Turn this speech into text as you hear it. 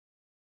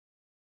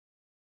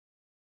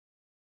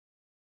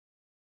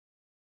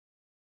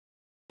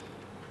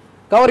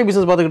Cauvery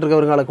Business பார்த்துக்கிட்டு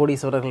இருக்கவங்கள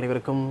கோடீஸ்வரர்கள்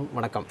அனைவருக்கும்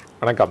வணக்கம்.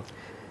 வணக்கம்.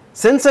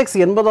 Sensex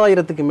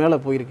 80,000க்கு மேல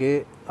போயிருக்கு.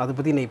 அதை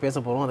பத்தி நீ பேச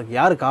போறோம். அதுக்கு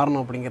யார்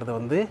காரணம் அப்படிங்கறத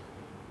வந்து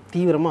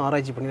தீவிரமா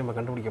ஆராய்ச்சி பண்ணி நம்ம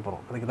கண்டுபிடிக்க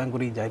போறோம். அதுக்கு தான்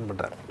குரு ஜாயின்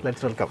பண்றாரு.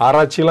 Let's welcome.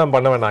 ஆராய்ச்சிலாம்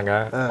பண்ண வேணாங்க.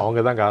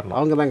 அவங்க தான் காரணம்.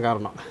 அவங்க தான்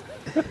காரணம்.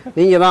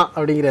 நீங்க தான்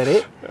அப்படிங்கிறாரு.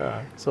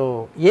 ஸோ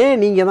ஏன்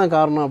நீங்க தான்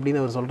காரணம்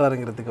அப்படின்னு அவர்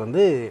சொல்றாருங்கிறதுக்கு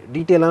வந்து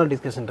டீட்டெயிலான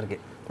டிஸ்கஷன் இருக்கு.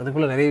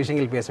 அதுக்குள்ள நிறைய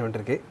விஷயங்கள் பேச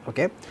வேண்டியிருக்கு.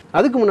 ஓகே,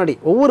 அதுக்கு முன்னாடி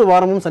ஒவ்வொரு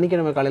வாரமும்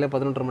சனிக்கிழமை காலையில்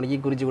 11:30 மணிக்கு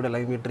குருஜி கூட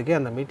லைவ் மீட் இருக்கு.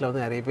 அந்த மீட்டில்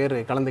வந்து நிறைய பேர்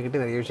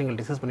கலந்துக்கிட்டு நிறைய விஷயங்கள்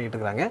டிஸ்கஸ் பண்ணிட்டு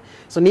இருக்காங்க.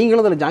 ஸோ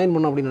நீங்களும் அதில் ஜாயின்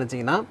பண்ணணும் அப்படின்னு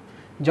நினச்சிங்கன்னா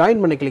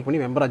ஜாயின் பண்ணி கிளிக் பண்ணி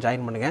மெம்பராக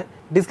ஜாயின் பண்ணுங்கள்.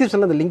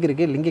 டிஸ்கிரிப்ஷனில் அந்த லிங்க்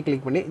இருக்குது, லிங்கை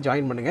கிளிக் பண்ணி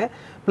ஜாயின் பண்ணுங்கள்.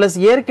 ப்ளஸ்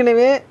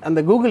ஏற்கனவே அந்த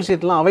கூகுள்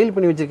ஷீட்லாம் அவைல்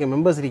பண்ணி வச்சிருக்க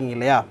மெம்பர்ஸ் இருக்கீங்க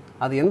இல்லையா,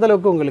 அது எந்த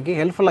அளவுக்கு உங்களுக்கு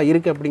ஹெல்ப்ஃபுல்லாக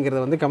இருக்குது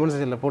அப்படிங்கிறத வந்து கமெண்ட்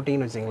செக்ஷனில்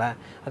போட்டிங்கன்னு வச்சிங்களேன்,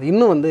 அது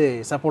இன்னும் வந்து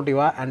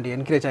சப்போர்ட்டிவாக அண்ட்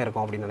என்கரேஜாக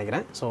இருக்கும் அப்படின்னு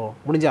நினைக்கிறேன். ஸோ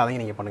முடிஞ்சால்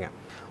அதையும் நீங்கள் பண்ணுங்கள்.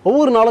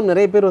 ஒவ்வொரு நாளும்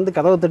நிறைய பேர் வந்து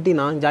கதவை தட்டி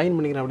நான் ஜாயின்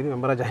பண்ணிக்கிறேன் அப்படின்னு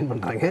மெம்பராக ஜாயின்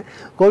பண்ணுறாங்க.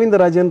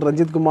 Govindarajan,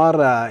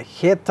 Ranjithkumar,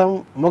 ஹேத்தம்,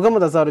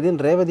 Mohammed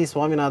Azharuddin, Revathi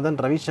Swaminathan,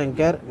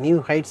 Ravishankar, new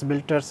heights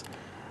filters,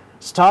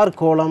 star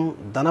கோலம்,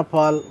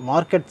 தனபால்,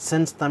 மார்க்கெட்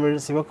சென்ஸ் தமிழ்,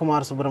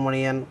 சிவகுமார்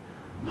சுப்பிரமணியன்,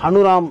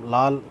 ஹனுராம்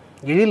லால்,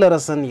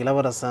 எழிலரசன்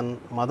இளவரசன்,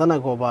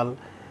 மதனகோபால்,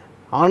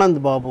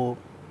 ஆனந்த் பாபு,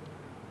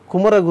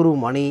 குமரகுரு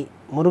மணி,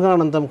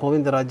 முருகானந்தம்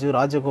கோவிந்தராஜு,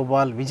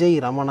 ராஜகோபால், விஜய்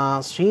ரமணா,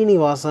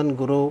 ஸ்ரீனிவாசன்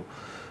குரு,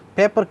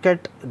 paper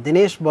cut,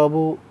 Dinesh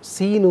Babu,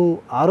 Seenu,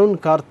 Arun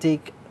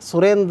Karthik,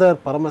 Surender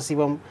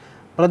Paramasivam,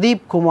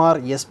 Pradeep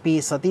Kumar, SP,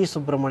 Satish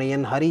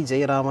Subramanian, Hari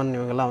Jayaraman,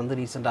 இவங்கெல்லாம் வந்து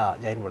ரீசெண்டாக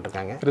ஜாயின்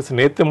பண்ணிருக்காங்க.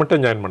 நேற்று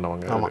மட்டும் ஜாயின்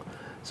பண்ணவங்க. ஆமாம்.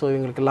 ஸோ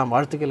இவங்களுக்கெல்லாம்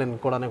வாழ்த்துக்கள், என்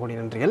கோடான கோடி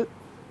நன்றிகள்.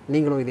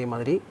 நீங்களும் இதே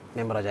மாதிரி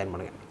மெம்பராக ஜாயின்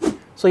பண்ணுங்கள்.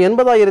 ஸோ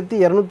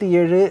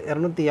 80,207,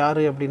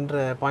 206 அப்படின்ற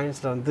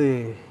பாயிண்ட்ஸில் வந்து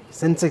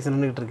சென்செக்ஸ்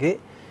நின்றுக்கிட்டு இருக்குது.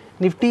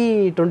 நிஃப்டி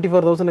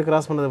 24,000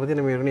 கிராஸ் பண்ணதை பற்றி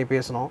நம்ம ஏற்கனவே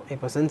பேசணும்.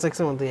 இப்போ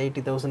சென்செக்ஸும் வந்து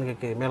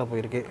 80,000க்கு மேலே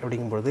போயிருக்கு.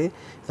 அப்படிங்கும்பொழுது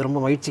இது ரொம்ப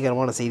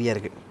மகிழ்ச்சிகரமான செய்தியாக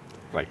இருக்குது.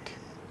 ரைட்.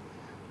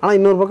 ஆனால்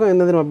இன்னொரு பக்கம்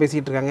என்ன நம்ம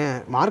பேசிகிட்டு இருக்காங்க,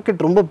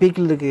 மார்க்கெட் ரொம்ப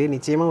பீக்கில் இருக்குது,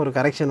 நிச்சயமாக ஒரு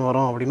கரெக்ஷன்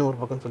வரும் அப்படின்னு ஒரு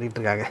பக்கம் சொல்லிட்டு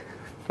இருக்காங்க.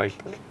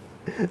 ரைட்.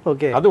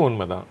 ஓகே, அது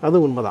உண்மைதான். அது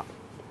உண்மைதான்.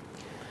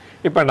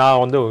 இப்போ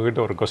நான் வந்து உங்ககிட்ட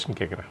ஒரு கொஸ்டின்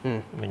கேட்குறேன்,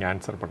 நீங்கள்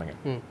ஆன்சர்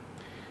பண்ணுங்கள்.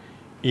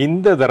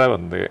 இந்த தடவை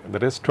வந்து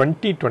தட் இஸ்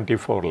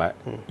 2024ல்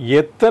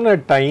எத்தனை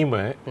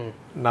டைமு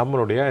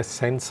நம்மளுடைய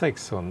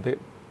சென்செக்ஸ் வந்து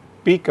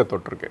பீக்கை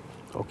தொட்டிருக்கு?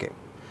 ஓகே,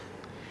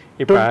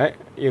 இப்போ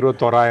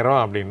 21,000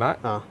 அப்படின்னா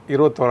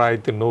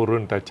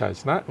 21,100 டச்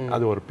ஆச்சுன்னா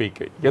அது ஒரு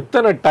பீக்கு.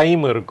 எத்தனை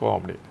டைம் இருக்கும்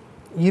அப்படி?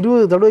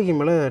 20 தடவைக்கு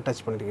மேலே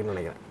டச் பண்ணிருக்கேன்னு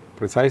நினைக்கிறேன்.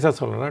 ப்ரிசைஸாக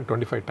சொல்லணும்னா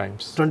 25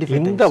 டைம்ஸ்.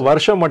 இந்த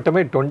வருஷம்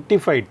மட்டுமே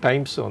 25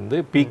 டைம்ஸ் வந்து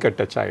பீக்கை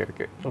டச்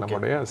ஆகிருக்கு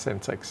நம்மளுடைய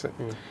சென்செக்ஸ்.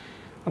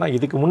 ஆனால்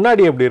இதுக்கு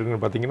முன்னாடி எப்படி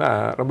இருக்குன்னு பார்த்தீங்கன்னா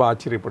ரொம்ப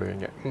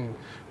ஆச்சரியப்படுவீங்க.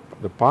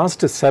 இந்த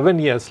பாஸ்ட் 7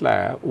 இயர்ஸில்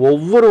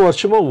ஒவ்வொரு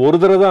வருஷமும் ஒரு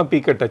தடவை தான்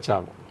பீக்கை டச்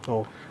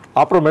ஆகும்,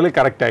 அப்புறமேலே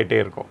கரெக்ட் ஆகிட்டே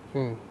இருக்கும்.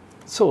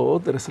 So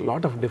there is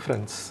lot of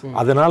difference.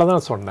 அதனால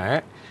தான் சொன்னேன்,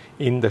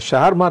 இந்த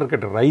ஷேர்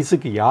மார்க்கெட்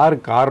ரைஸுக்கு யார்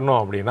காரணம்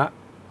அப்படின்னா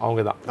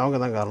அவங்க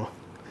தான் காரணம்.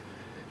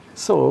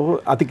 ஸோ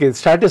அதுக்கு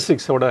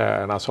ஸ்டாட்டிஸ்டிக்ஸோட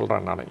நான்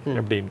சொல்கிறேன் நான்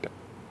எப்படின்ட்டு.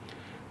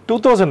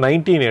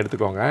 2019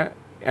 எடுத்துக்கோங்க,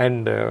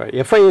 அண்ட்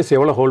எஃப்ஐஎஸ்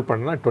எவ்வளோ ஹோல்ட்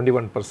பண்ணா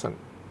 21%.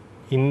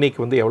 இன்றைக்கி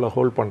வந்து எவ்வளோ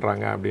ஹோல்ட்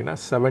பண்ணுறாங்க அப்படின்னா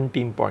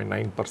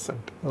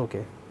 17.9%.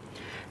 ஓகே.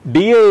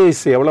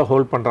 டிஏஎஸ் எவ்வளோ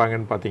ஹோல்ட்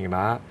பண்ணுறாங்கன்னு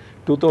பார்த்தீங்கன்னா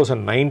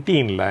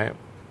 2019ல்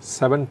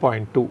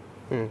 7.2,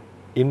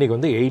 இன்றைக்கி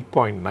வந்து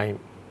 8.9.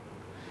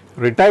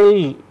 ரிட்டைல்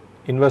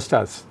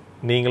இன்வெஸ்டர்ஸ்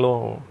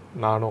நீங்களும்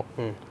நானும்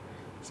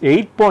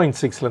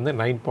 8.6லேருந்து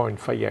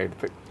 9.5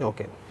 ஆகிடுது.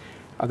 ஓகே,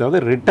 அதாவது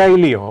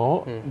ரிட்டைலையும்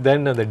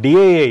தென் அந்த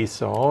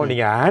டிஏஐஸும்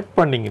நீங்கள் ஆட்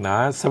பண்ணிங்கன்னா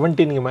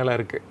 17க்கு மேலே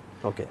இருக்குது.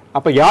 ஓகே,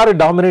 அப்போ யார்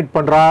டாமினேட்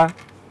பண்ணுறா?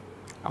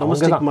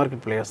 டொமஸ்டிக்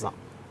மார்க்கெட் பிளேயர்ஸ் தான்.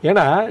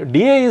 ஏன்னா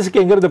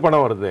டிஏஎஸ்க்கு எங்கேருந்து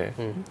பணம் வருது?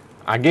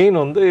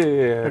 அகெயின் வந்து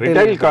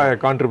ரிட்டைல்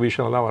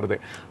கான்ட்ரிபியூஷன் தான் வருது.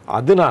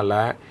 அதனால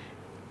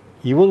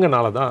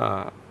இவங்கனால தான்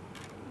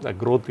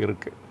க்ரோத்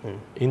இருக்குது.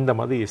 இந்த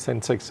மாதிரி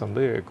சென்செக்ஸ்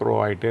வந்து க்ரோ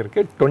ஆகிட்டே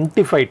இருக்குது.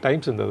 25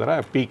 டைம்ஸ் இந்த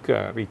தடவை பீக்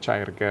ரீச்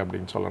ஆகிருக்கு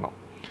அப்படின்னு சொல்லணும்.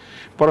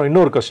 அப்புறம்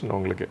இன்னொரு கொஸ்டின்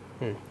உங்களுக்கு,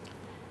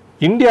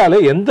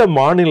 இந்தியாவில் எந்த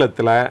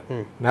மாநிலத்தில்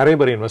நிறைய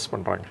பேர் இன்வெஸ்ட்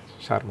பண்ணுறாங்க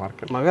ஷேர்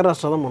மார்க்கெட்?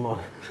 மகாராஷ்டிரா தான்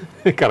பண்ணுவாங்க.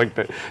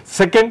 கரெக்டு.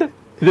 செகண்ட்,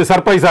 இது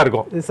சர்ப்ரைஸாக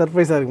இருக்கும். இது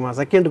சர்ப்ரைஸாக இருக்குமா?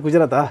 செகண்ட்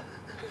குஜராத்தா?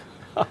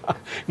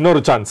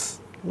 இன்னொரு சான்ஸ்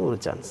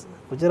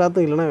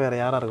குஜராத்தும் இல்லைன்னா வேறு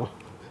யாராக இருக்கும்?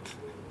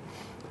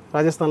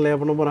 ராஜஸ்தானில்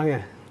பண்ண போகிறாங்க?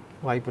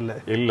 வாய்ப்பு இல்லை.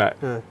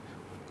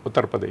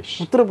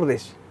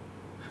 உத்தரப்பிரதேஷ்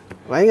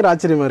பயங்கர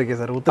ஆச்சரியமாக இருக்கே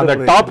சார்.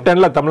 உத்தரப்பிரதேஷ் டாப்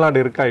 10ல தமிழ்நாடு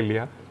இருக்கா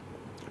இல்லையா?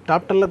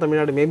 டாப் 10ல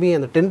தமிழ்நாடு மேபி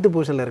அந்த 10th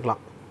பொசிஷனில்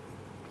இருக்கலாம்.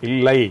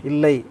 இல்லை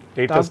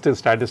லேட்டஸ்ட்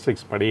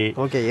ஸ்டாட்டிஸ்டிக்ஸ் படி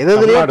ஓகே,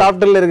 எதுலயே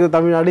டாப் 10ல இருக்கிற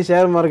தமிழ்நாடு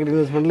ஷேர் மார்க்கெட்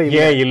இன்வெஸ்ட்மென்ட்ல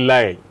ஏன்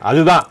இல்லை?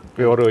 அதுதான்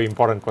ஒரு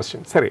இம்பார்ட்டன்ட்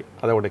கொஸ்டின். சரி,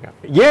 அதை விடுங்க.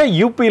 ஏன்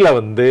யூபியில்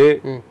வந்து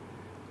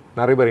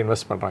நிறைய பேர்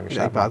இன்வெஸ்ட் பண்ணுறாங்க?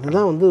 இப்போ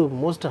அதுதான் வந்து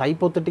மோஸ்ட்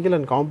ஹைப்போத்தட்டிக்கல்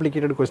அண்ட்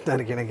காம்ப்ளிகேட்டட் கொஸ்டினாக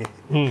இருக்குது எனக்கு.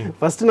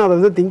 ஃபஸ்ட்டு நான் அதை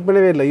வந்து திங்க்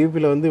பண்ணவே இல்லை.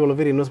 யூபியில் வந்து இவ்வளோ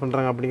பேர் இன்வெஸ்ட்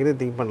பண்ணுறாங்க அப்படிங்கிறது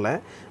திங்க் பண்ணல.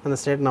 அந்த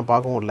ஸ்டேட் நான்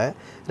பார்க்கவும் இல்லை.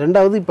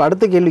 ரெண்டாவது இப்போ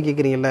அடுத்த கேள்வி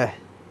கேட்குறீங்கல்ல,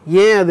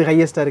 ஏன் அது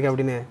ஹையஸ்ட்டாக இருக்குது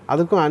அப்படின்னு,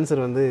 அதுக்கும்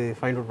ஆன்சர் வந்து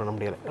ஃபைண்ட் அவுட் பண்ண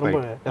முடியலை. ரொம்ப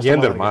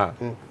ஏன் தெரியுமா?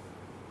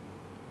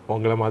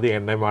 உங்களை மாதிரி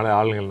என்ன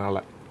ஆளுங்கள்னால.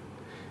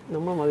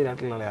 நம்ம மாதிரி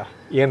ஆட்கள்னாலயா?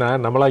 ஏன்னா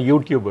நம்மளாம்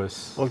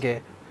யூடியூபர்ஸ். ஓகே.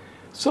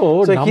 ஸோ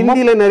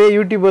ஹிந்தியில் நிறைய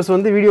யூடியூபர்ஸ்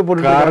வந்து வீடியோ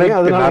போட்டு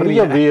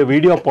நிறைய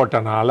வீடியோ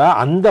போட்டனால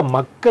அந்த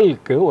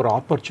மக்களுக்கு ஒரு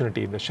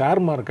ஆப்பர்ச்சுனிட்டி இந்த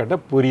ஷேர் மார்க்கெட்டை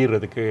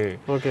புரியறதுக்கு.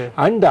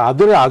 அண்ட்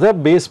அதை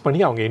பேஸ்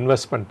பண்ணி அவங்க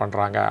இன்வெஸ்ட்மெண்ட்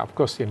பண்ணுறாங்க.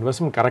 அஃப்கோர்ஸ்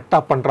இன்வெஸ்ட்மெண்ட்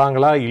கரெக்டாக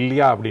பண்ணுறாங்களா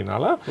இல்லையா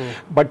அப்படின்னால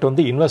பட்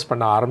வந்து இன்வெஸ்ட்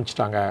பண்ண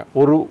ஆரம்பிச்சிட்டாங்க.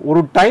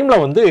 ஒரு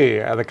டைமில் வந்து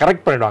அதை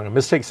கரெக்ட் பண்ணிடுவாங்க,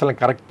 மிஸ்டேக்ஸ்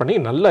எல்லாம் கரெக்ட் பண்ணி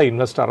நல்ல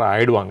இன்வெஸ்டராக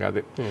ஆயிடுவாங்க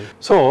அது.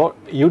 ஸோ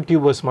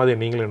யூடியூபர்ஸ் மாதிரி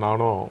நீங்களும்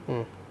நானும்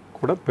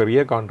கூட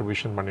பெரிய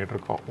கான்ட்ரிபியூஷன் பண்ணிட்டு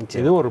இருக்கோம்.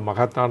 இது ஒரு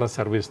மகத்தான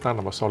சர்வீஸ் தான்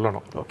நம்ம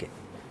சொல்லணும். ஓகே,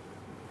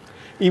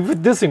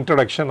 வித் திஸ்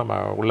இன்ட்ரடக்ஷன் நம்ம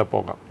உள்ள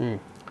போகலாம்.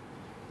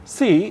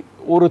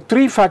 ஒரு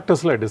 3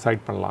 ஃபேக்டர்ஸில்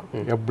டிசைட் பண்ணலாம்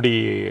எப்படி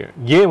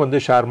ஏன் வந்து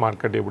ஷேர்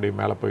மார்க்கெட் எப்படி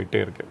மேலே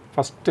போயிட்டே இருக்கு.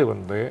 ஃபஸ்ட்டு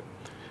வந்து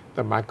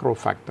த மேக்ரோ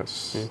ஃபேக்டர்ஸ்,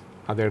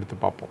 அதை எடுத்து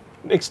பார்ப்போம்.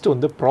 நெக்ஸ்ட்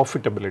வந்து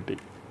profitability,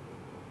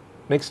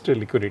 next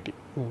liquidity.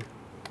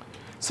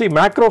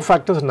 Macro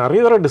factors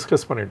நிறைய தடவை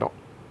டிஸ்கஸ் பண்ணிட்டோம்.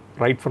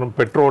 ரைட் ஃப்ரம்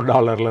பெட்ரோ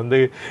டாலர்லேருந்து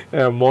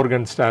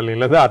மோர்கன்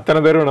ஸ்டாலின்லேருந்து அத்தனை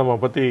பேரும் நம்ம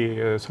பற்றி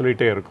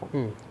சொல்லிகிட்டே இருக்கோம்.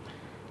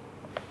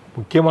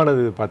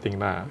 முக்கியமானது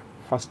பார்த்திங்கன்னா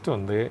ஃபஸ்ட்டு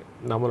வந்து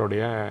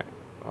நம்மளுடைய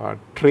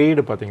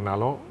ட்ரேடு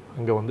பார்த்திங்கனாலும்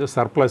அங்கே வந்து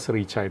சர்ப்ளஸ்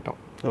ரீச் ஆகிட்டோம்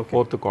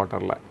 4th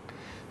குவார்ட்டரில்.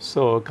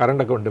 So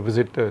current account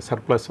deficit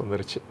surplus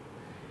வந்துருச்சு.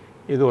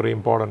 இது ஒரு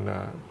important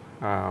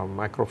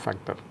macro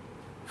factor.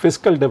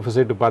 Fiscal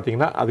deficit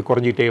பார்த்திங்கன்னா அது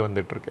குறைஞ்சிட்டே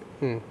வந்துட்டுருக்கு,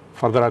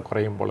 ஃபர்தராக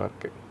குறையும் போல்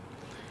இருக்குது.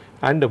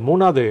 அண்ட்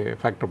 3வது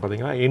ஃபேக்டர்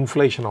பார்த்தீங்கன்னா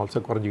இன்ஃப்ளேஷன் ஆல்சோ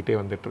குறைஞ்சிட்டே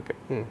வந்துட்டுருக்கு.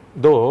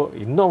 தோ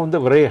இன்னும் வந்து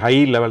ஒரே ஹை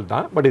லெவல்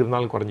தான், பட்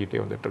இருந்தாலும் குறைஞ்சிட்டே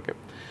வந்துட்டுருக்கு.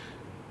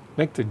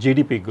 நெக்ஸ்ட்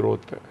ஜிடிபி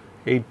க்ரோத்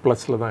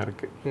 8+ தான்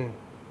இருக்குது.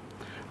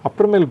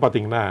 அப்புறமேல்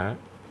பார்த்தீங்கன்னா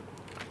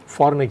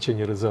ஃபாரின்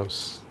எக்ஸ்சேஞ்ச்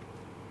ரிசர்வ்ஸ்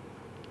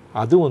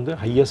அது வந்து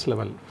ஹையஸ்ட்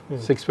லெவல்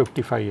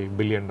 $655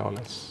 billion.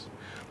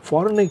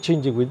 ஃபாரின்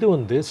எக்ஸ்சேஞ்சுக்கு இது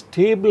வந்து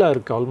ஸ்டேபிளாக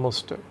இருக்குது,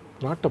 ஆல்மோஸ்ட்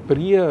நாட்டை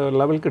பெரிய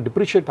லெவலுக்கு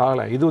டிப்ரிஷியேட்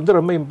ஆகலை. இது வந்து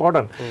ரொம்ப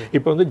இம்பார்ட்டன்ட்.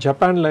 இப்போ வந்து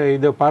ஜப்பானில்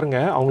இதை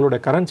பாருங்கள், அவங்களோட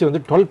கரன்சி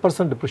வந்து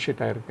 12%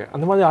 டிப்ரிஷியேட் ஆகிருக்கு.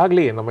 அந்த மாதிரி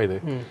ஆகலையே நம்ம இது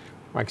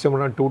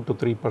மேக்ஸிமம்னா 2 to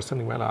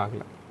 3% மேலே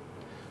ஆகலை.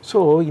 ஸோ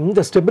இந்த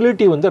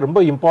ஸ்டெபிலிட்டி வந்து ரொம்ப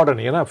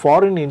இம்பார்ட்டன்ட். ஏன்னா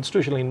ஃபாரின்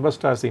இன்ஸ்டிடியூஷனல்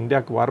இன்வெஸ்டர்ஸ்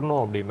இந்தியாவுக்கு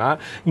வரணும் அப்படின்னா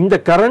இந்த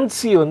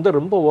கரன்சி வந்து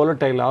ரொம்ப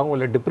வாலடைல் ஆகும்,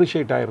 இல்லை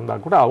டிப்ரிஷியேட்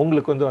ஆகிருந்தால் கூட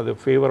அவங்களுக்கு வந்து அது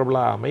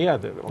ஃபேவரபுளாக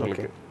அமையாது.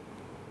 அவங்களுக்கு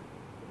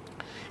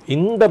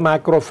இந்த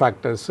மேக்ரோ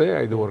ஃபேக்டர்ஸு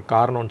இது ஒரு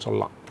காரணம்னு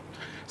சொல்லலாம்.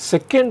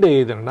 செகண்ட்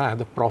இது என்னன்னா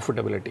அந்த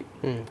ப்ராஃபிட்டபிலிட்டி.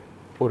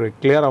 ஒரு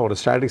கிளியராக ஒரு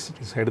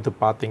ஸ்டாட்டிஸ்டிக்ஸ் எடுத்து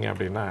பார்த்தீங்க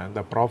அப்படின்னா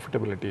இந்த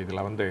ப்ராஃபிட்டபிலிட்டி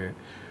இதில் வந்து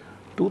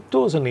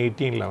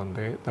 2018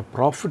 வந்து இந்த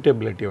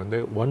ப்ராஃபிட்டபிலிட்டி வந்து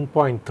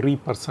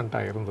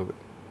 1.3% இருந்தது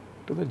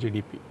டு த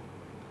ஜிடிபி.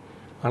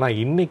 ஆனால்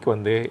இன்னைக்கு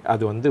வந்து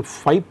அது வந்து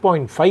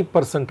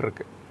 5.5%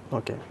 இருக்குது.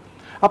 ஓகே,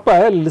 அப்போ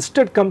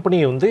லிஸ்டட் கம்பெனி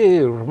வந்து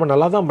ரொம்ப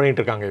நல்லா தான்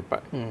பண்ணிகிட்டு இருக்காங்க. இப்போ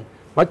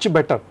மச்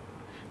பெட்டர்,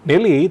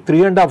 நெல்லி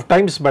 3.5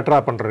 times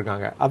பெட்டராக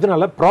பண்ணிருக்காங்க.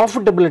 அதனால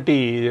ப்ராஃபிட்டபிலிட்டி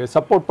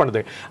சப்போர்ட்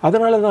பண்ணுது.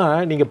 அதனால தான்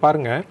நீங்கள்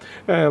பாருங்கள்,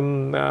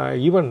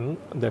 ஈவன்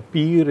இந்த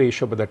பிஇ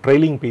ரேஷியோ, இந்த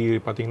ட்ரைலிங் பிஇ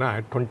பார்த்தீங்கன்னா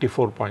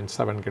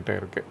 24.7 கிட்ட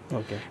இருக்குது.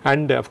 ஓகே,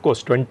 அண்ட்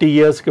அஃப்கோர்ஸ் 20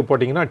 இயர்ஸ்க்கு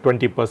போட்டிங்கன்னா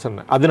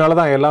 20%. அதனால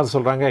தான் எல்லாரும்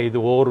சொல்கிறாங்க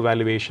இது ஓவர்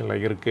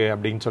வேல்யூவேஷனில் இருக்குது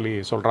அப்படின்னு சொல்லி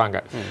சொல்கிறாங்க.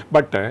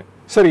 பட்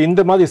சரி,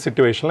 இந்த மாதிரி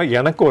சிச்சுவேஷனில்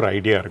எனக்கு ஒரு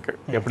ஐடியா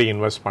இருக்குது எப்படி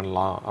இன்வெஸ்ட்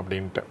பண்ணலாம்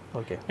அப்படின்ட்டு.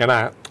 ஓகே, ஏன்னா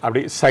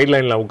அப்படி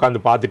சைட்லைனில் உட்காந்து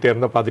பார்த்துட்டே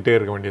இருந்தால் பார்த்துட்டே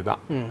இருக்க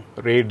வேண்டியதுதான்.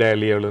 ரே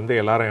டேலியிலேருந்து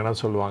எல்லாரும் என்ன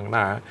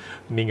சொல்லுவாங்கன்னா,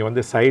 நீங்கள்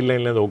வந்து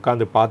சைட்லைன்லேருந்து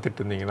உட்காந்து பார்த்துட்டு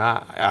இருந்தீங்கன்னா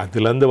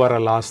அதுலேருந்து வர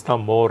லாஸ்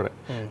தான் மோர்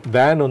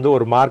தேன் வந்து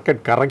ஒரு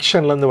மார்க்கெட்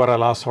கரெக்ஷன்லேருந்து வர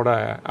லாஸோட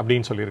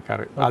அப்படின்னு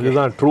சொல்லியிருக்காரு.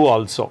 அதுதான் ட்ரூ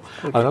ஆல்சோ.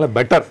 அதனால்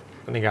பெட்டர்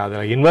நீங்கள்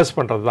அதில் இன்வெஸ்ட்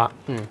பண்ணுறது தான்.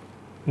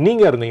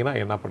 நீங்கள் இருந்தீங்கன்னா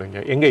என்ன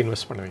பண்ணுவீங்க, எங்கே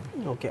இன்வெஸ்ட் பண்ணுவீங்க?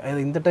 ஓகே, அது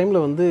இந்த டைமில்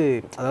வந்து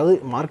அதாவது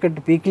மார்க்கெட்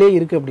பீக்லேயே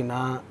இருக்குது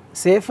அப்படின்னா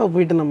சேஃபாக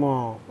போயிட்டு நம்ம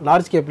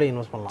லார்ஜ் கேப்பில்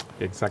இன்வெஸ்ட் பண்ணலாம்.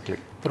 எக்ஸாக்ட்லி,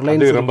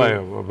 ரிலையன்ஸ் ரொம்ப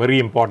வெரி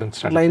இம்பார்ட்டன்ட்.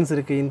 ரிலையன்ஸ்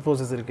இருக்குது,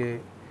 இன்ஃபோசிஸ் இருக்குது,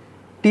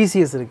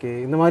 டிசிஎஸ்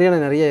இருக்குது, இந்த மாதிரியான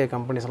நிறைய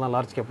கம்பெனிஸ் எல்லாம்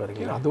லார்ஜ் கேப்பில்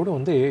இருக்குது. அதோட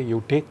வந்து யூ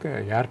டேக்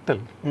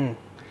ஏர்டெல்,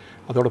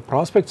 அதோட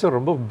ப்ராஸ்பெக்ட்ஸ்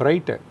ரொம்ப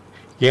பிரைட்டு.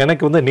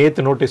 எனக்கு வந்து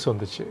நேற்று நோட்டீஸ்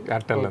வந்துச்சு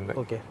ஏர்டெல்லேருந்து.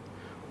 ஓகே,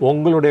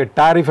 உங்களுடைய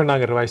டாரிஃபை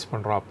நாங்கள் ரிவைஸ்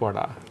பண்ணுறோம்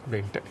அப்போடா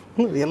அப்படின்ட்டு.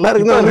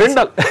 எல்லாருக்கும்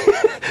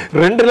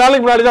 2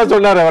 நாளைக்கு முன்னாடி தான்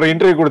சொன்னார், அவர்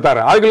இன்டர்வியூ கொடுத்தாரு.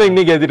 அதுக்குள்ளே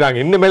இன்னைக்கு ஏற்றிட்டாங்க,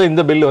 இனிமேல்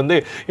இந்த பில் வந்து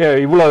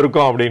இவ்வளோ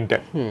இருக்கும் அப்படின்ட்டு.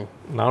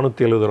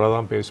 470 ரூபா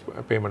தான்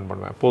பேமெண்ட்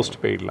பண்ணுவேன் போஸ்ட்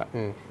பெய்டில்.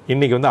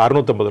 இன்னைக்கு வந்து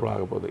 650 ரூபா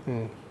ஆக போகுது.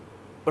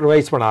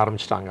 ரிவைஸ் பண்ண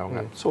ஆரம்பிச்சிட்டாங்க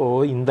அவங்க. ஸோ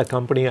இந்த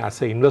கம்பெனி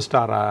ஆஸ் எ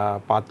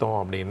இன்வெஸ்டராக பார்த்தோம்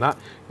அப்படின்னா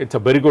it's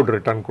a very good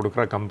return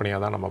கொடுக்குற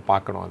கம்பெனியாக தான் நம்ம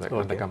பார்க்கணும். அது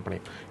அந்த கம்பெனி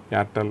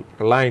ஏர்டெல்,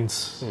 ரிலையன்ஸ்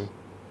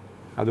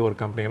அது ஒரு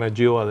கம்பெனி, ஏன்னா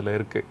ஜியோ அதில்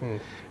இருக்குது.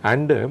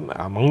 அண்டு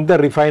அமங் த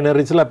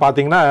ரிஃபைனரிஸில்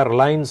பார்த்தீங்கன்னா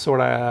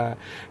ரிலையன்ஸோட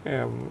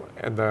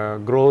இந்த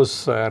க்ரோஸ்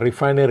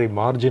ரிஃபைனரி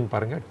மார்ஜின்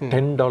பாருங்கள்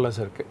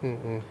 $10 இருக்குது.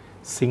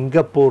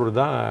 சிங்கப்பூர்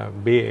தான்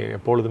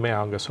எப்பொழுதுமே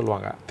அவங்க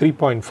சொல்லுவாங்க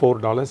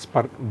 $3.4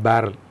 per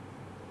barrel.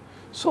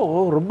 ஸோ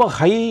ரொம்ப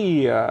ஹை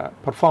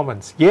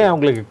பர்ஃபார்மன்ஸ். ஏன்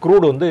அவங்களுக்கு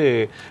க்ரூட் வந்து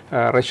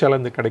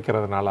ரஷ்யாவிலேருந்து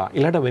கிடைக்கிறதுனால,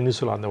 இல்லாட்டா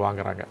வெனிசுலாந்து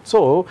வாங்குறாங்க. ஸோ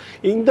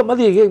இந்த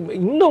மாதிரி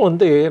இன்னும்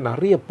வந்து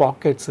நிறைய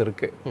பாக்கெட்ஸ்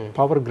இருக்குது.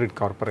 பவர் கிரிட்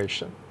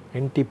கார்பரேஷன்,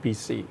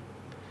 என்டிபிசி,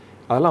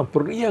 அதெல்லாம்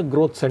பெரிய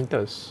growth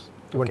centres.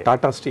 Even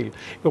Tata steel.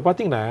 இப்போ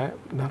பார்த்தீங்கன்னா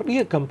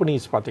நிறைய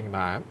கம்பெனிஸ்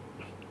பார்த்தீங்கன்னா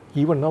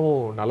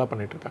ஈவன்னாவும் நல்லா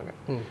பண்ணிகிட்ருக்காங்க.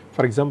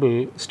 ஃபார் எக்ஸாம்பிள்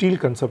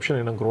ஸ்டீல் கன்சப்ஷன்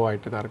இன்னும் க்ரோ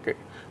ஆகிட்டு தான்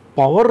இருக்குது.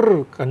 பவர்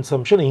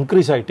கன்சம்ஷன்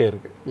இன்க்ரீஸ் ஆகிட்டே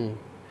இருக்குது.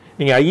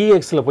 நீங்கள்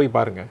ஐஇஎக்ஸில் போய்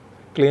பாருங்கள்,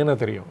 கிளியராக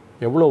தெரியும்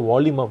எவ்வளோ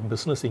வால்யூம் ஆஃப்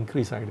பிஸ்னஸ்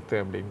இன்க்ரீஸ் ஆகிடுது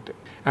அப்படின்ட்டு.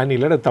 அண்ட்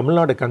இல்லைனா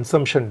தமிழ்நாடு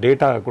கன்சம்ஷன்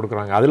டேட்டா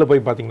கொடுக்குறாங்க, அதில்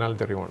போய்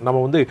பார்த்தீங்கன்னாலும் தெரியும்.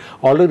 நம்ம வந்து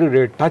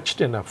ஆல்ரெடி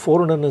டச்ட் என்ன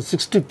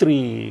 463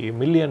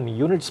 million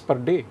units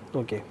per day.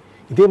 Okay,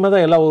 இதே மாதிரி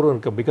தான் எல்லா ஊரும்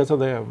இருக்குது. Because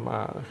of the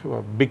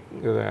big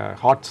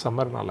hot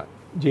சம்மர்னால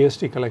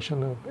GST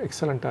collection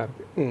எக்ஸலண்ட்டாக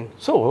இருக்குது.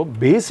 ஸோ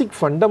பேசிக்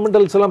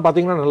ஃபண்டமெண்டல்ஸ் எல்லாம்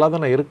பார்த்தீங்கன்னா நல்லா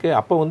தானே இருக்குது.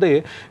 அப்போ வந்து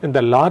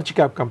இந்த லார்ஜ்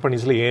கேப்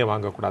கம்பெனிஸில் ஏன்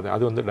வாங்கக்கூடாது?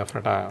 அது வந்து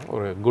டெஃபினட்டாக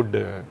ஒரு குட்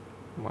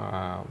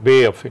வே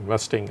ஆஃப்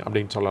இன்வெஸ்டிங்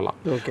அப்படின்னு சொல்லலாம்.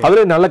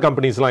 அதிலே நல்ல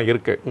கம்பெனிஸ்லாம்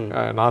இருக்குது.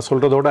 நான்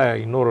சொல்கிறதோட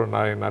இன்னொரு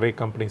நிறைய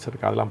கம்பெனிஸ்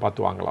இருக்குது, அதெல்லாம்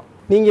பார்த்து வாங்கலாம்.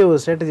 நீங்கள் ஒரு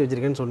ஸ்ட்ராட்டஜி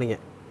வச்சுருக்கேன்னு சொன்னீங்க,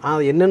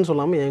 அது என்னன்னு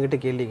சொல்லாமல் என்கிட்ட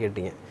கேள்வி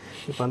கேட்டீங்க.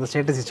 இப்போ அந்த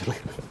ஸ்ட்ராட்டஜி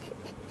சொல்லுங்கள்.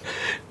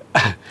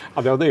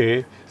 அதாவது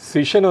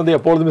சிஷ்யன் வந்து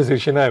எப்பொழுதுமே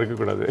சிஷ்யனாக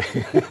இருக்கக்கூடாது,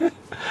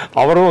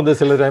 அவரும் வந்து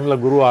சில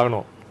டைமில் குரு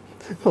ஆகணும்.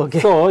 ஓகே,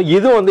 ஸோ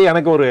இது வந்து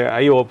எனக்கு ஒரு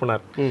ஐ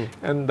opener.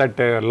 And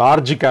that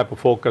large cap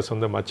focus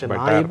வந்து மச்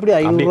பெட்டர். நான் எப்படி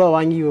 500 ரூபா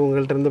வாங்கி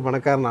உங்கள்கிட்ட இருந்து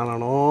பணக்காரன்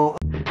ஆனானோ,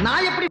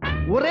 நான் எப்படி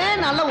ஒரே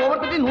நல்ல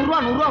ஒவ்வொருத்தரையும்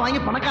 100 ரூபா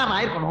வாங்கி பணக்காரன்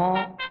ஆயிருக்கணும்,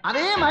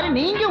 அதே மாதிரி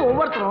நீங்க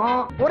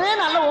ஒவ்வொருத்தரும் ஒரே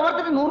நல்ல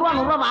ஒவ்வொருத்தரையும்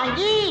 100 ரூபா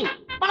வாங்கி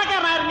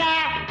பணக்காரன் ஆயிருங்க.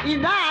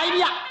 இதுதான்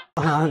ஐடியா.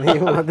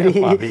 அதே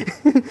மாதிரி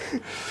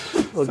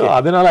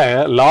அதனால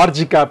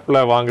லார்ஜ் கேப்ல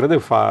வாங்குறது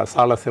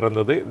சால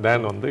சிறந்தது.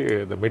 தென் வந்து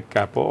இந்த மிட்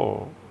கேப்போ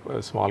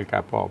ஸ்மால்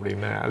கேப்போ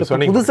அப்படின்னு அது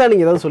சொன்னீங்க. புதுசாக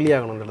நீங்கள் ஏதாவது சொல்லி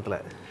ஆகணும் இந்த இடத்துல.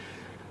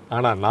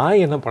 ஆனால்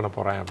நான் என்ன பண்ண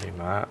போகிறேன்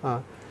அப்படின்னா,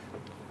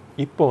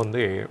 இப்போ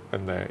வந்து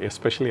இந்த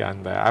எஸ்பெஷலி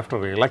அந்த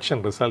ஆஃப்டர்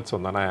எலெக்ஷன் ரிசல்ட்ஸ்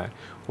வந்தானே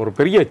ஒரு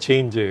பெரிய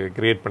சேஞ்சு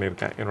கிரியேட்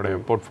பண்ணியிருக்கேன் என்னுடைய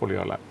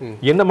போர்ட்ஃபோலியோவில்.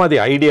 என்ன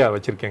மாதிரி ஐடியா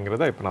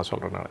வச்சுருக்கேங்கிறத இப்போ நான்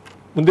சொல்கிறேன். நான்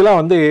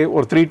முந்திலாம் வந்து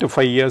ஒரு 3 to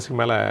 5 இயர்ஸ்க்கு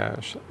மேலே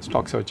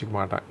ஸ்டாக்ஸை வச்சுக்க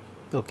மாட்டேன்.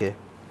 ஓகே,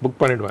 புக்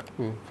பண்ணிவிடுவேன்.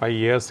 5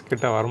 இயர்ஸ்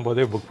கிட்ட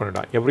வரும்போதே புக்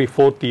பண்ணிவிடுவேன். எவ்ரி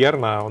 4th இயர்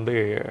நான் வந்து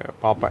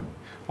பார்ப்பேன்.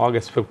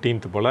 ஆகஸ்ட்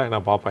 15th போல்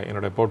நான் பார்ப்பேன்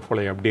என்னோடய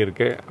போர்ட்ஃபோலியோ எப்படி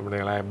இருக்குது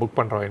அப்படின்னா, புக்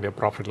பண்ணுற வேண்டிய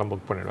ப்ராஃபிட்லாம்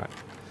புக் பண்ணிவிடுவேன்.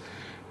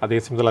 அதே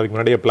சமயத்தில் அதுக்கு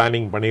முன்னாடியே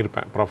பிளானிங்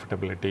பண்ணியிருப்பேன்,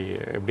 ப்ராஃபிட்டபிலிட்டி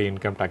எப்படி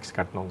இன்கம் டேக்ஸ்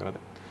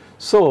கட்டணுங்கிறது.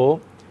 ஸோ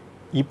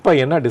இப்போ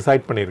என்ன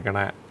டிசைட்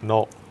பண்ணியிருக்கேன்னா,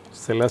 நோ,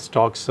 சில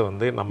ஸ்டாக்ஸ்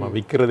வந்து நம்ம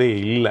விற்கிறதே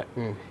இல்லை.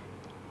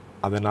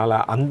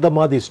 அதனால் அந்த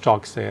மாதிரி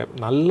ஸ்டாக்ஸு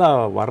நல்லா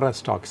வர்ற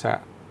ஸ்டாக்ஸை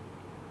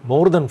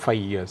more than 5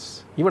 years,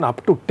 even up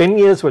to 10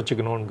 years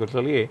வச்சுக்கணும்னு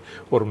சொல்லி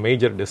ஒரு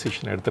மேஜர்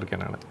டெசிஷன்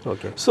எடுத்திருக்கேன் நான்.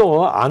 ஓகே, ஸோ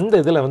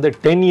அந்த இதில் வந்து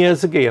 10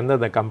 இயர்ஸுக்கு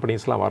எந்தெந்த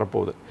கம்பெனிஸ்லாம்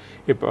வரப்போகுது.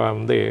 இப்போ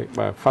வந்து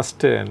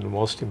first and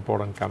most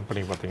important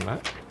company பார்த்தீங்கன்னா,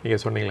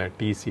 நீங்கள் சொன்னீங்களே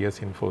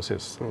டிசிஎஸ்,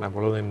 இன்ஃபோசிஸ். நான்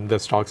பொழுது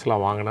இந்த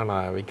ஸ்டாக்ஸ்லாம் வாங்கினா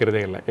நான்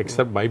விற்கிறதே இல்லை,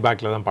 எக்ஸப்ட்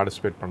பைபேக்கில் தான்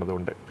பார்ட்டிசிபேட் பண்ணது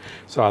உண்டு.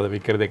 ஸோ அதை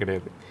விற்கிறதே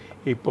கிடையாது.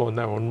 இப்போ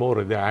வந்து ஒன்மோர்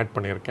இது ஆட்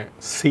பண்ணியிருக்கேன்,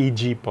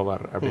 சிஜி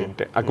பவர்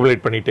அப்படின்ட்டு.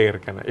 அக்குமுலேட் பண்ணிகிட்டே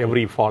இருக்கேன்,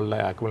 எவ்ரி ஃபாலில்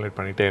அக்குமுலேட்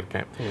பண்ணிகிட்டே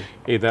இருக்கேன்.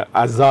 இதை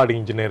அசாட்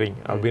இன்ஜினியரிங்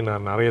அப்படின்னு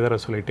நான் நிறைய தடவை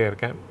சொல்லிகிட்டே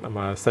இருக்கேன்.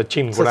 நம்ம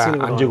சச்சின் கூட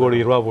 5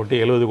 கோடி ரூபா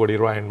போட்டு 70 கோடி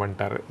ரூபா ஏர்ன்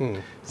பண்ணிட்டாரு.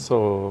 ஸோ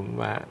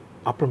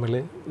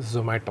அப்புறமேலு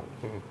ஜொமேட்டோ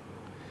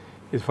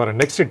இது ஃபார்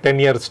நெக்ஸ்ட்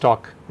 10 year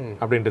ஸ்டாக்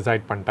அப்படின்னு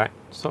டிசைட் பண்ணிட்டேன்.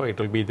 So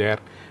it will be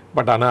there.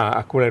 But ஆனால்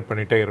அக்குமுலேட்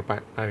பண்ணிகிட்டே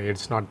இருப்பேன்.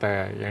 It's not the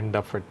end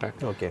of it.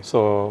 Okay, so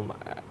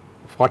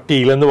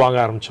 40லேருந்து வாங்க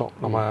ஆரம்பித்தோம்.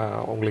 நம்ம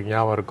உங்களுக்கு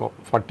ஞாபகம் இருக்கும்,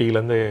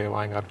 40லேருந்து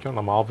வாங்க ஆரம்பித்தோம்.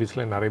 நம்ம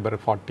ஆஃபீஸில் நிறைய பேர்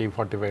 40,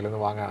 45லேருந்து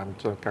வாங்க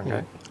ஆரம்பிச்சிருக்காங்க.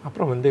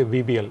 அப்புறம் வந்து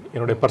விபிஎல்,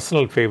 என்னுடைய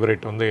பர்சனல்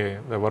ஃபேவரட் வந்து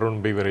இந்த Varun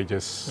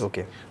beverages.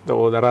 Okay,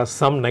 there are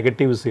some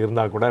negatives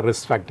இருந்தால் கூட,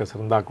 ரிஸ்க் ஃபேக்டர்ஸ்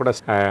இருந்தால் கூட,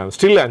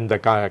 ஸ்டில்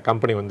அந்த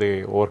கம்பெனி வந்து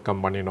ஓவர்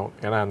கம் பண்ணிடணும்.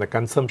 ஏன்னா அந்த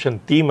கன்சம்ஷன்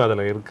தீம்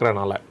அதில்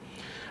இருக்கிறனால.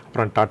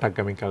 அப்புறம் டாடா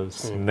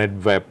கெமிக்கல்ஸ்,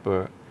 நெட்வெப்,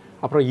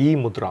 அப்புறம்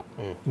முத்ரா.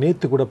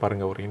 நேற்று கூட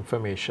பாருங்கள் ஒரு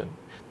இன்ஃபர்மேஷன்,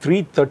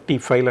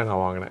 335ல்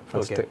நான் வாங்கினேன்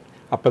ஃபஸ்ட்டு.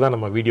 அப்போ தான்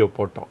நம்ம வீடியோ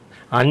போட்டோம்.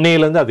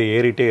 அன்னையிலேருந்து அது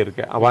ஏறிட்டே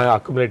இருக்கு, அவன்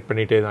அக்குமுலேட்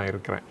பண்ணிகிட்டே தான்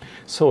இருக்கிறேன்.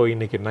 ஸோ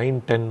இன்றைக்கி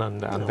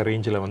 9-10 அந்த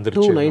ரேஞ்சில்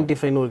வந்துருச்சு.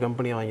 295 ஒரு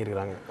கம்பெனி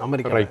வாங்கியிருக்காங்க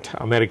அமெரிக்கா. ரைட்,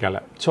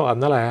 அமெரிக்காவில். ஸோ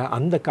அதனால்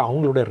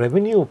அவங்களோட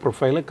ரெவென்யூ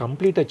ப்ரொஃபைலை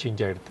கம்ப்ளீட்டாக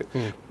சேஞ்ச் ஆகிடுது.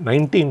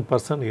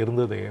 19%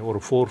 இருந்தது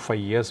ஒரு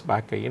 4-5 இயர்ஸ்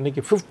பேக்கு.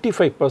 இன்றைக்கி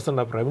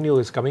 55% of revenue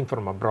is coming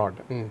from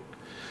abroad.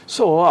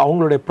 So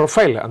அவங்களுடைய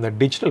ப்ரொஃபைல், அந்த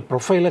டிஜிட்டல்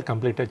ப்ரொஃபைலை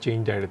கம்ப்ளீட்டாக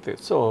சேஞ்ச் ஆகிடுது.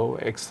 So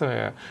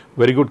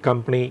very good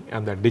company.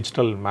 அந்த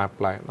டிஜிட்டல்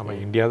மேப்பில் நம்ம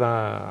இந்தியா தான்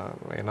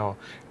ஏன்னா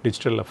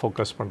டிஜிட்டலில்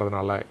ஃபோக்கஸ்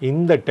பண்ணுறதுனால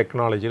இந்த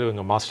டெக்னாலஜியில்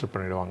இவங்க மாஸ்டர்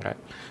பண்ணிவிடுவாங்க.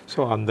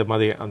 ஸோ அந்த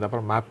மாதிரி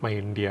அப்புறம் மேப் மை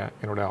இந்தியா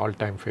என்னோடய ஆல்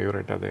டைம்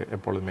ஃபேவரட் அது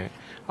எப்பொழுதுமே.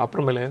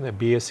 அப்புறமேலே இந்த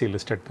பிஎஸ்சி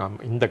லிஸ்டட்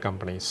இந்த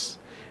கம்பெனிஸ்,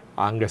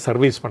 அங்கே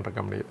சர்வீஸ் பண்ணுற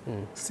கம்பெனி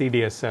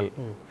சிடிஎஸ்எல்,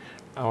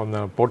 அந்த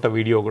போட்ட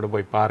வீடியோ கூட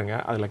போய்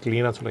பாருங்கள். அதில்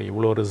க்ளீனாக சொல்ல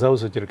இவ்வளோ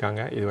ரிசர்வ்ஸ்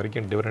வச்சுருக்காங்க, இது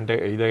வரைக்கும் டிஃப்ரெண்ட்டே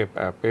இதை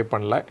பே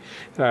பண்ணல.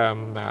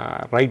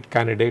 ரைட்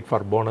கேண்டிடேட்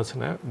ஃபார்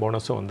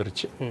போனஸும்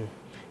வந்துருச்சு.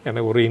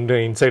 எனக்கு ஒரு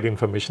இன்சைட்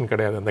இன்ஃபர்மேஷன்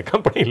கிடையாது அந்த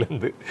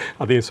கம்பெனிலேருந்து,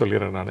 அதையும்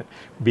சொல்லிடுறேன் நான்.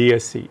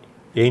 பிஎஸ்சி,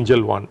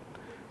 ஏஞ்சல் 1,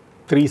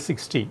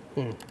 360,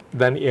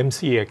 தென்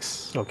எம்சிஎக்ஸ்.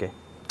 ஓகே,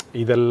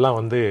 இதெல்லாம்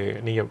வந்து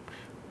நீங்கள்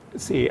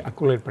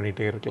அக்குமுலேட்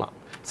பண்ணிகிட்டே இருக்கலாம்.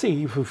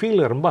 இஃப்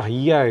ஃபீல் ரொம்ப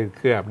ஹையாக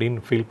இருக்குது அப்படின்னு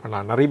ஃபீல்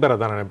பண்ணலாம். நிறைய பேர்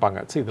அதான் நினைப்பாங்க,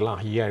 இதெல்லாம்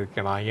ஹையாக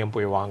இருக்குது, நான் ஏன்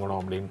போய் வாங்கணும்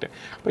அப்படின்ட்டு.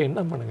 அப்போ என்ன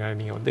பண்ணுங்கள்,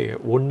 நீங்கள் வந்து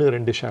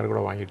 1-2 ஷேர்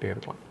கூட வாங்கிட்டே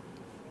இருக்கலாம்.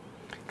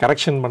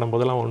 கரெக்ஷன்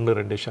பண்ணும்போதெல்லாம்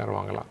 1-2 ஷேர்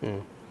வாங்கலாம்.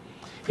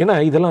 ஏன்னா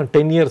இதெல்லாம்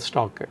 10 year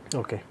ஸ்டாக்கு.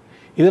 ஓகே,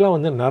 இதெல்லாம்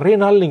வந்து நிறைய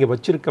நாள் நீங்கள்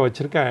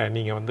வச்சுருக்க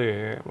நீங்கள் வந்து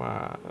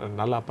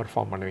நல்லா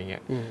பர்ஃபார்ம் பண்ணுவீங்க.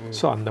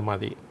 ஸோ அந்த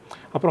மாதிரி.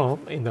 அப்புறம்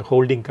இந்த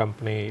ஹோல்டிங்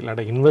கம்பெனி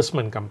இல்லாட்ட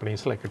investment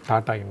companies like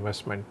Tata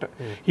investment.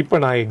 இப்போ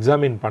நான்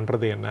எக்ஸாமின்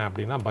பண்ணுறது என்ன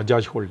அப்படின்னா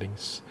பஜாஜ்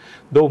ஹோல்டிங்ஸ்.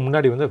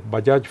 முன்னாடி வந்து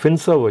பஜாஜ்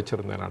ஃபின்சர்வ்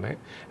வச்சுருந்தேன் நான்,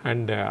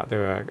 அண்ட் அதை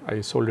I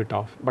sold it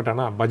of. But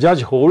ஆனால்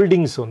பஜாஜ்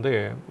ஹோல்டிங்ஸ் வந்து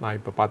நான்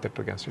இப்போ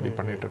பார்த்துட்ருக்கேன், ஸ்டடி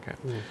பண்ணிகிட்ருக்கேன்.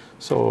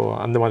 ஸோ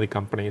அந்த மாதிரி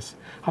கம்பெனிஸ்.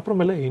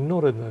 அப்புறமேல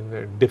இன்னொரு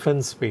இந்த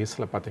டிஃபென்ஸ்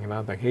ஸ்பேஸில் பார்த்தீங்கன்னா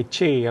இந்த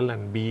HAL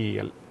அண்ட்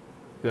BEL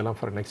இதெல்லாம்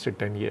ஃபார் நெக்ஸ்ட்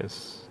 10 years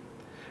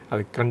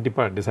அது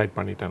கண்டிப்பாக டிசைட்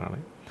பண்ணிட்டேன்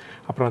நான்.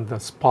 அப்புறம் இந்த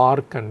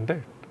ஸ்பார்க் அண்டு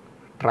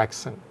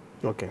ட்ராக்ஸன்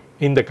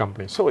இந்த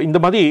கம்பெனி. ஸோ இந்த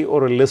மாதிரி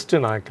ஒரு லிஸ்ட்டு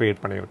நான்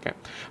க்ரியேட் பண்ணியிருக்கேன்.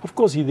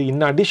 அஃப்கோர்ஸ் இது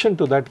இன் அடிஷன்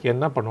டு தட்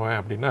என்ன பண்ணுவேன்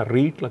அப்படின்னா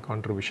ரீட்டில்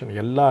கான்ட்ரிபியூஷன்.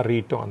 எல்லா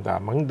ரீட்டும் அந்த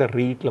அமங் த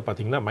ரீட்டில்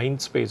பார்த்தீங்கன்னா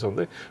மைண்ட் ஸ்பேஸ்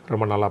வந்து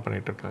ரொம்ப நல்லா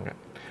பண்ணிகிட்ருக்காங்க.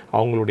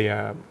 அவங்களுடைய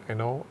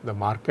இந்த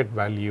மார்க்கெட்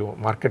வேல்யூ,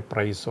 மார்க்கெட்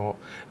ப்ரைஸும்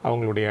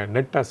அவங்களுடைய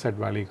நெட்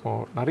அசெட்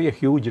வேல்யூக்கும் நிறைய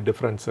ஹியூஜ்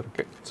டிஃப்ரென்ஸ்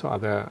இருக்குது. ஸோ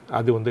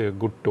அது வந்து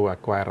good to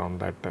acquire on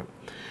that.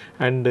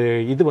 And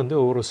இது வந்து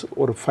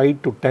ஒரு 5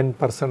 to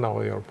 10%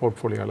 ஆஃப்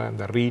போர்ட்ஃபோலியோவில்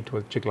அந்த ரீட்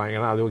வச்சுக்கலாம்.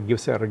 ஏன்னா அது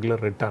கிவ்ஸ் எ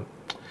ரெகுலர் ரிட்டர்ன்.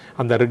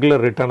 அந்த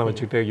ரெகுலர் ரிட்டர்னை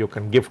வச்சுக்கிட்டு you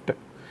can gift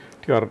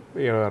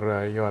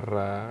your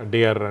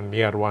dear and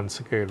near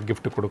ஒன்ஸுக்கு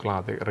gift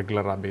கொடுக்கலாம் அது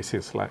ரெகுலராக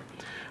பேசிஸில்.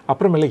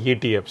 அப்புறமேல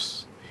ETFs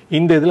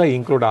இந்த இதில்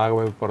இன்க்ளூட்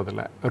ஆகவே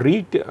போகிறதில்ல.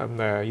 ரீட்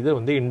அந்த இது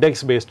வந்து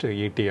இண்டெக்ஸ் பேஸ்டு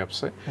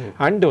ETFs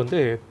அண்டு வந்து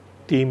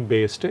தீம்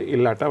பேஸ்டு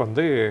இல்லாட்டா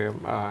வந்து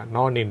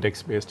நான்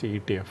இண்டெக்ஸ் பேஸ்டு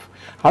ETF.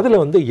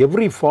 அதில் வந்து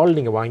எவ்ரி ஃபால்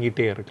நீங்கள்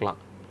வாங்கிட்டே இருக்கலாம்.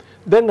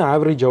 தென்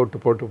ஆவரேஜ் அவுட்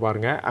போட்டு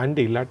பாருங்கள்.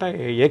 அண்டு இல்லாட்டா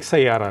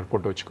XIRR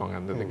போட்டு வச்சுக்கோங்க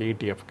அந்த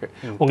ETFக்கு.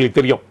 உங்களுக்கு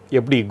தெரியும்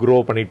எப்படி க்ரோ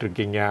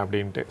பண்ணிகிட்ருக்கீங்க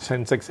அப்படின்ட்டு.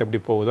 சென்செக்ஸ் எப்படி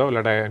போகுதோ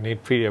இல்லாட்டா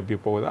நிஃப்டி எப்படி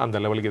போகுதோ அந்த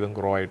லெவலுக்கு இதுவும்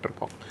க்ரோ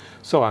ஆகிட்ருக்கோம்.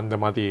 ஸோ அந்த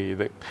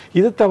மாதிரி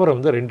இது தவிர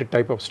வந்து 2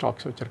 டைப் ஆஃப்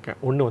ஸ்டாக்ஸ் வச்சுருக்கேன்.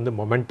 ஒன்று வந்து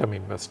மொமெண்டம்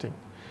இன்வெஸ்டிங்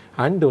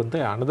அண்டு வந்து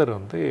அனதர்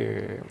வந்து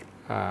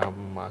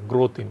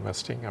க்ரோத்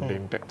இன்வெஸ்டிங்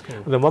அப்படின்ட்டு.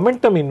 இந்த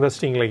மொமெண்டம்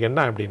இன்வெஸ்டிங்கில்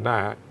என்ன அப்படின்னா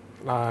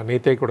நான்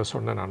நேற்றே கூட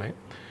சொன்னேன். நான்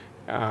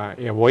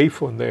என்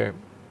ஒய்ஃப் வந்து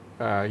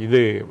இது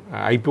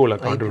ஐபிஓவில்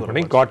கான்ட்ரிபியூட்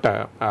பண்ணி God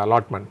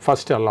allotment,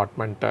 first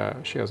allotment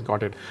she has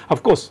got it.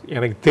 Of course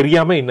எனக்கு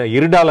தெரியாமல் இன்னும்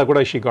இருடால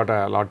கூட ஷி காட்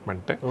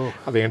அலாட்மெண்ட்டு.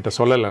 அதை என்கிட்ட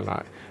சொல்லலை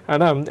நான்.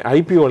 ஆனால்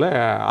ஐபிஓவில்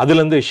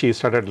அதுலேருந்து she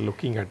started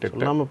looking at it.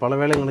 நம்ம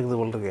பல வேலைகளுக்கு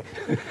இது போல் இருக்கு.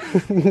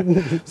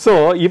 ஸோ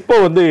இப்போ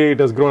வந்து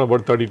இட் ஹஸ் க்ரோன்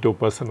அபவுட்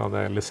 32%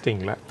 அந்த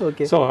லிஸ்டிங்கில்.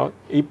 ஸோ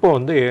இப்போ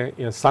வந்து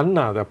என் சன்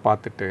அதை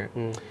பார்த்துட்டு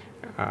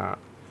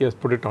yes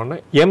put it on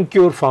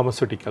M-Cure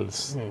Pharmaceuticals.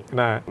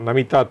 ஏன்னா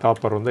நமிதா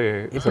தாப்பர் வந்து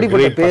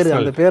எப்படிப்பட்ட பேர்,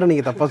 அந்த பேரை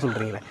நீங்கள் தப்பாக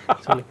சொல்கிறீங்களே.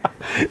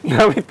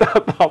 நமிதா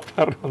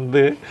தாப்பர்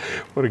வந்து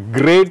ஒரு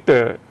கிரேட்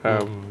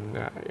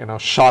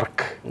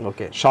ஷார்க்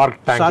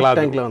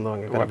டேங்க்ல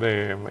வந்து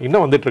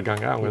இன்னும் வந்துட்டு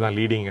இருக்காங்க. அவங்க தான்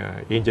லீடிங்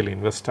ஏஞ்சல்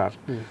இன்வெஸ்டர்.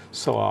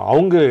 ஸோ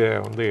அவங்க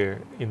வந்து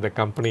இந்த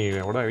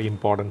கம்பெனியோட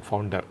இம்பார்ட்டன்ட்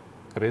ஃபவுண்டர்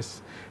இஸ்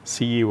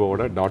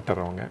சிஇஓட டாட்டர்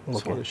அவங்க.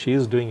 So she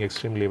is doing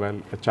extremely well,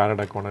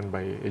 chartered accountant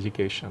by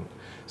education.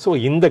 So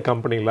இந்த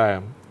கம்பெனியில்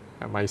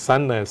my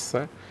son is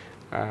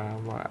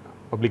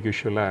public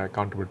இஷ்யூவில்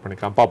contribute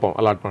பண்ணிக்கலாம். பார்ப்போம்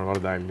அலாட்மெண்ட்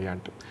வருதா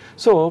இல்லையான்ட்டு.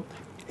 ஸோ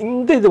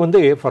இந்த இது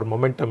வந்து ஃபார்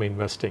மொமெண்டம்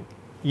இன்வெஸ்டிங்.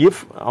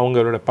 இஃப்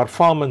அவங்களோட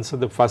பர்ஃபார்மன்ஸ்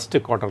வந்து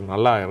ஃபஸ்ட்டு குவார்ட்டர்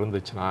நல்லா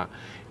இருந்துச்சுன்னா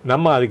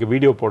நம்ம அதுக்கு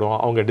வீடியோ போடுவோம்.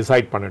 அவங்க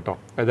டிசைட் பண்ணிட்டோம்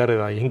வெதர்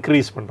இதை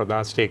இன்க்ரீஸ் பண்ணுறதா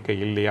ஸ்டேக்கு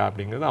இல்லையா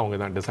அப்படிங்கிறது அவங்க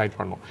தான் டிசைட்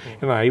பண்ணோம்.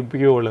 ஏன்னா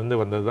ஐபிஓலேருந்து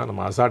வந்தது தான்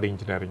நம்ம அசாட்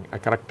இன்ஜினியரிங்.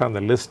 கரெக்டாக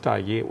அந்த லிஸ்ட்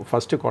ஆகி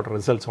ஃபஸ்ட்டு குவார்ட்டர்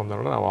ரிசல்ட்ஸ்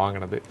வந்தோடனே நான்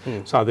வாங்கினது.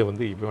 ஸோ அது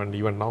வந்து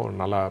ஈவனாக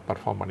நல்லா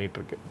பர்ஃபார்ம்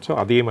பண்ணிகிட்ருக்கு. ஸோ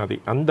அதே மாதிரி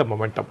அந்த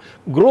மொமெண்டம்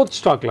க்ரோத்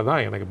ஸ்டாக்கில்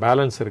தான் எனக்கு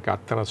பேலன்ஸ் இருக்குது.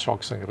 அத்தனை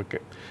ஸ்டாக்ஸும்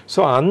இருக்குது.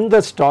 ஸோ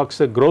அந்த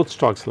ஸ்டாக்ஸு க்ரோத்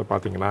ஸ்டாக்ஸில்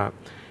பார்த்தீங்கன்னா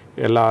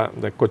எல்லா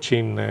இந்த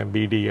கொச்சின்,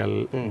 BDL,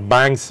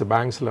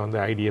 பேங்க்ஸில் வந்து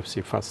IDFC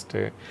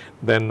ஃபஸ்ட்டு,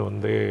 தென்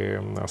வந்து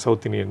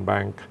சவுத் இந்தியன்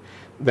பேங்க்,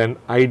 தென்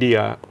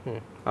ஐடியா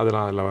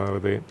அதெல்லாம் அதில்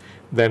வருது,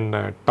 தென்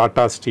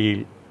டாடா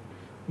ஸ்டீல்,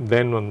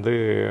 தென் வந்து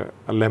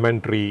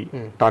லெமன் ட்ரீ,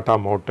 டாடா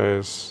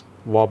மோட்டர்ஸ்,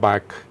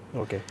 வாபேக்,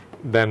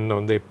 தென்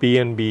வந்து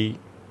PNB,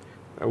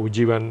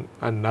 Ujjivan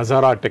and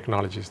Nazara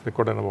technologies. இது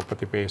கூட நம்ம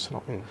பற்றி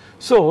பேசணும்.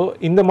 ஸோ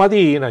இந்த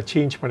மாதிரி நான்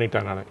சேஞ்ச்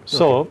பண்ணிட்டேன் நான்.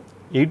 ஸோ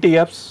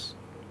ETFs,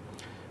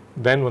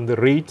 தென் வந்து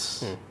REITs,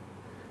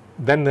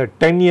 then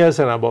 10 years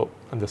and above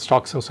அந்த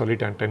ஸ்டாக்ஸும்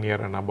சொல்லிட்டேன். 10 year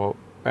and above.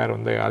 வேறு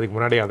வந்து அதுக்கு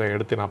முன்னாடி அதை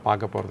எடுத்து நான்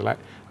பார்க்க போகிறதில்ல.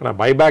 ஆனால்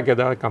பைபேக்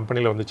ஏதாவது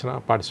கம்பெனியில் வந்துச்சுன்னா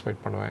பார்ட்டிசிபேட்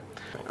பண்ணுவேன்.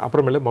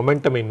 அப்புறமேல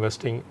மொமெண்டம்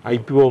இன்வெஸ்டிங்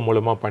IPO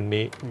மூலமாக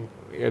பண்ணி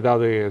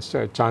ஏதாவது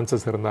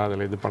சான்சஸ் இருந்தால்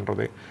அதில் இது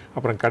பண்ணுறது.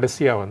 அப்புறம்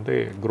கடைசியாக வந்து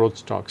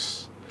க்ரோத் ஸ்டாக்ஸ்.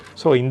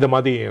 ஸோ இந்த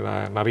மாதிரி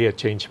நான் நிறைய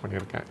சேஞ்ச்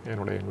பண்ணியிருக்கேன்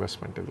என்னோடய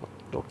இன்வெஸ்ட்மெண்ட் இதில்.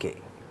 ஓகே,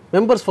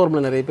 மெம்பர்ஸ்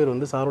ஃபார்மில் நிறைய பேர்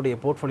வந்து சாருடைய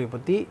போர்ட்ஃபோலியோ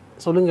பற்றி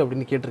சொல்லுங்கள்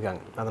அப்படின்னு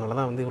கேட்டிருக்காங்க. அதனால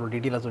தான் வந்து இவ்வளோ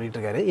டீட்டெயிலாக சொல்லிட்டு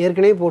இருக்காரு.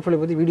 ஏற்கனவே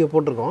போர்ட்ஃபோலியோ பற்றி வீடியோ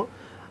போட்டிருக்கோம்.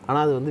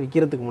 ஆனால் அது வந்து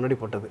விற்கிறதுக்கு முன்னாடி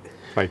போட்டது.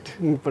 ரைட்,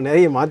 இப்போ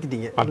நிறைய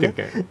மாற்றிட்டீங்க.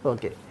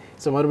 ஓகே,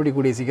 ஸோ மறுபடியும்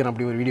கூடிய சீக்கிரம்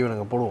அப்படி ஒரு வீடியோ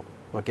நாங்கள் போடுவோம்.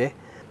 ஓகே,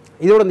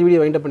 இதோட இந்த வீடியோ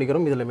வைண்டப்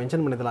பண்ணிக்கிறோம். இதில்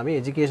மென்ஷன் பண்ணது எல்லாமே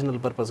எஜுகேஷனல்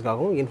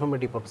பர்பஸ்க்காகவும்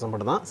இன்ஃபர்மேட்டிவ் பர்பஸ்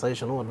மட்டும் தான்.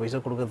 சஜஷனும் அட்வைஸோ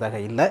கொடுக்கறதாக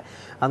இல்லை.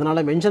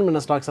 அதனால் மென்ஷன்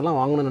பண்ண ஸ்டாக்ஸ் எல்லாம்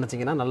வாங்கணும்னு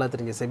நினச்சிங்கன்னா நல்லா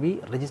தெரிஞ்ச செபி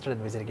ரெஜிஸ்டர்ட்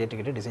அட்வைசர்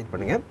கேட்டுக்கிட்டு டிசைட்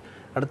பண்ணுங்கள்.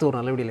 அடுத்து ஒரு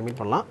நல்ல வீடியோவில்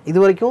மீட் பண்ணலாம். இது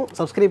வரைக்கும்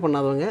சப்ஸ்கிரைப்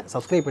பண்ணாதவங்க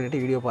சப்ஸ்கிரைப்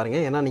பண்ணிவிட்டு வீடியோ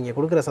பாருங்கள். ஏன்னா நீங்கள்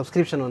கொடுக்குற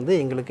சப்ஸ்கிரிப்ஷன் வந்து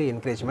எங்களுக்கு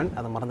என்கரேஜ்மெண்ட்,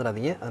 அதை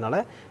மறந்துடாதீங்க. அதனால்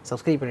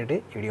சப்ஸ்கிரைப் பண்ணிவிட்டு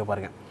வீடியோ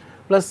பாருங்கள்.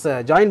 ப்ளஸ்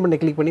ஜாயின் பண்ணி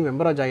கிளிக் பண்ணி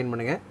மெம்பராக ஜாயின்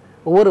பண்ணுங்கள்.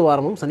 ஒவ்வொரு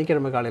வாரமும்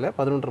சனிக்கிழமை காலையில்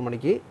 11:30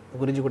 மணிக்கு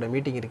குருஜி கூட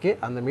மீட்டிங் இருக்குது.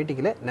 அந்த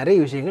மீட்டிங்கில் நிறைய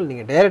விஷயங்கள்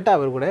நீங்கள் டைரெக்டாக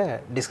அவர் கூட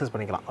டிஸ்கஸ்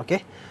பண்ணிக்கலாம். ஓகே,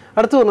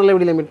 அடுத்து ஒரு நல்ல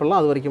வீடியோவில் மீட்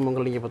பண்ணலாம். அது வரைக்கும்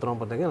உங்களை நீங்கள்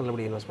பத்திரமா பார்த்துங்க,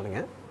 நல்லபடியாக இன்வெஸ்ட்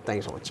பண்ணுங்கள்.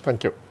 Thank you so much.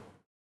 தேங்க்யூ.